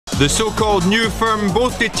The so-called new firm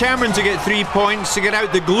both determined to get 3 points to get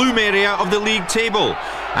out the gloom area of the league table.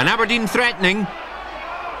 And Aberdeen threatening.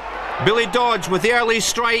 Billy Dodds with the early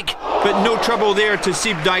strike, but no trouble there to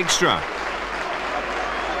Sieb Dijkstra.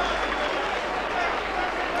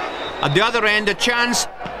 At the other end, a chance.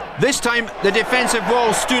 This time, the defensive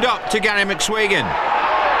wall stood up to Gary McSwagan.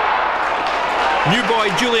 New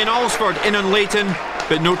boy Julian Alsford in on Leighton,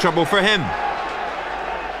 but no trouble for him.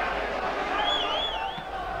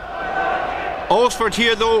 Alsford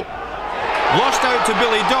here though, lost out to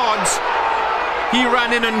Billy Dodds. He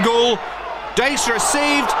ran in on goal. Dijkstra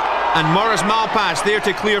saved, and Maurice Malpass there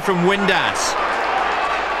to clear from Windass.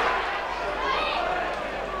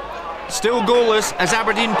 Still goalless as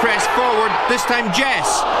Aberdeen press forward, this time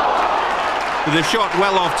Jess, with a shot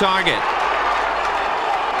well off target.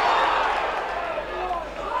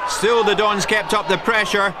 Still the Dons kept up the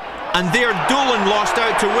pressure, and there Dolan lost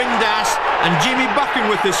out to Windass, and Jamie Buchan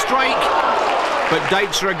with the strike, but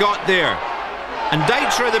Dijkstra got there. And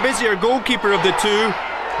Dijkstra, the busier goalkeeper of the two,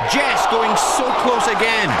 Jess going so close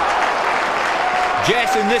again.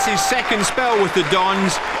 Jess in this his second spell with the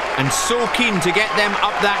Dons, and so keen to get them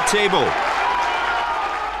up that table.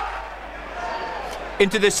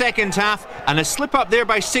 Into the second half, and a slip up there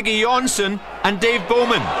by Siggy Jonsson and Dave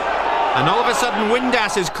Bowman. And all of a sudden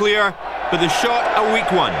Windass is clear, but the shot a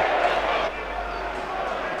weak one.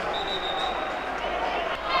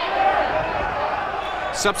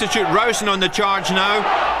 Substitute Rowson on the charge now.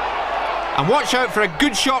 And watch out for a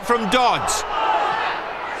good shot from Dodds.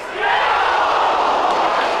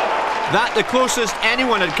 That the closest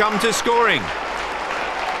anyone had come to scoring.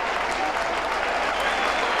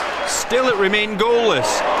 Still it remained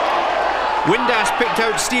goalless. Windass picked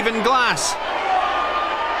out Stephen Glass.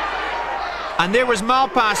 And there was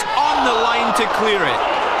Malpass on the line to clear it.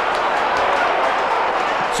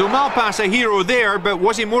 So Malpass a hero there, but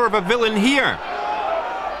was he more of a villain here?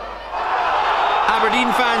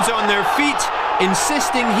 Aberdeen fans on their feet,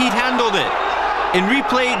 insisting he'd handled it. In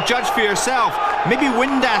replay, judge for yourself. Maybe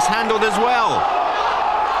Windass handled as well.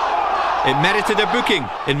 It merited a booking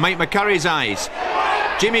in Mike McCurry's eyes.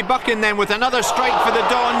 Jamie Buchan then with another strike for the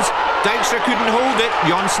Dons. Dijkstra couldn't hold it,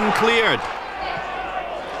 Jonsson cleared.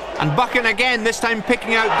 And Buchan again, this time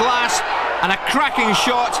picking out Glass, and a cracking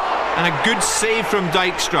shot, and a good save from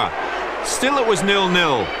Dijkstra. Still it was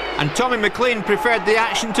 0-0, and Tommy McLean preferred the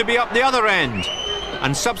action to be up the other end.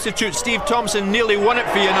 And substitute Steve Thompson nearly won it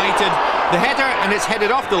for United. The header, and it's headed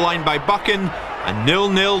off the line by Buchan, and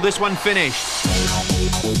 0-0 this one finished.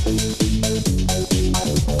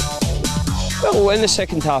 Well, in the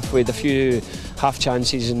second half we had a few half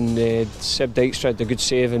chances, and Sieb Dijkstra had a good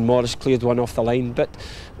save and Morris cleared one off the line, but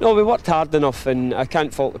no, we worked hard enough, and I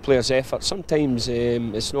can't fault the players' effort. Sometimes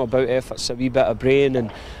it's not about effort, it's a wee bit of brain,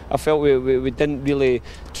 and I felt we didn't really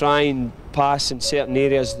try and pass in certain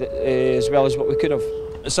areas as well as what we could have.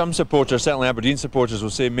 Some supporters, certainly Aberdeen supporters,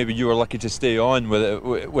 will say maybe you were lucky to stay on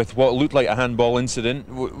with what looked like a handball incident.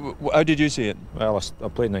 How did you see it? Well, I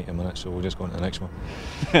played 90 minutes, so we'll just go on to the next one.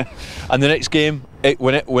 And the next game,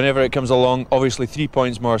 whenever it comes along, obviously 3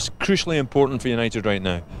 points more, crucially important for United right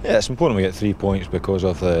now. Yeah, it's important we get 3 points because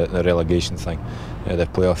of the relegation thing, the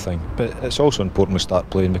playoff thing. But it's also important we start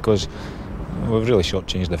playing because we've really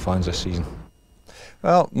shortchanged the fans this season.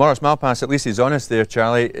 Well, Maurice Malpass, at least he's honest there,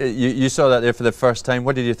 Charlie. You saw that there for the first time.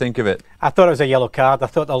 What did you think of it? I thought it was a yellow card. I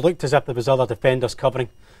thought it looked as if there was other defenders covering.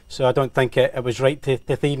 So I don't think it was right to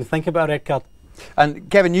even think about a red card. And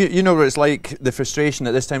Kevin, you know what it's like, the frustration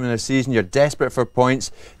at this time of the season. You're desperate for points.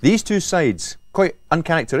 These two sides, quite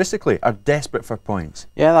uncharacteristically, are desperate for points.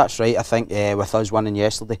 Yeah, that's right. I think with us winning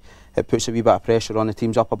yesterday, it puts a wee bit of pressure on the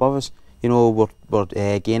teams up above us. You know,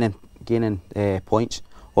 we're gaining points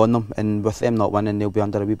on them, and with them not winning, they'll be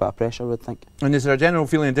under a wee bit of pressure, I would think. And is there a general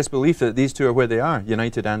feeling of disbelief that these two are where they are,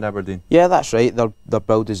 United and Aberdeen? Yeah, that's right. They're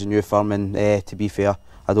billed as a new firm, and to be fair,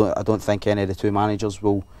 I don't think any of the two managers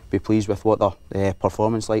will be pleased with what their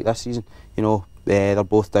performance like this season. You know, they're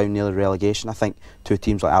both down near the relegation. I think two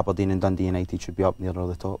teams like Aberdeen and Dundee United should be up near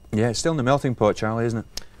the top. Yeah, it's still in the melting pot, Charlie, isn't it?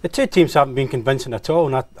 The two teams haven't been convincing at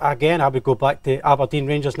all, and I would go back to Aberdeen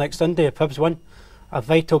Rangers next Sunday if Hibs win. A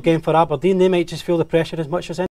vital game for Aberdeen. They might just feel the pressure as much as any.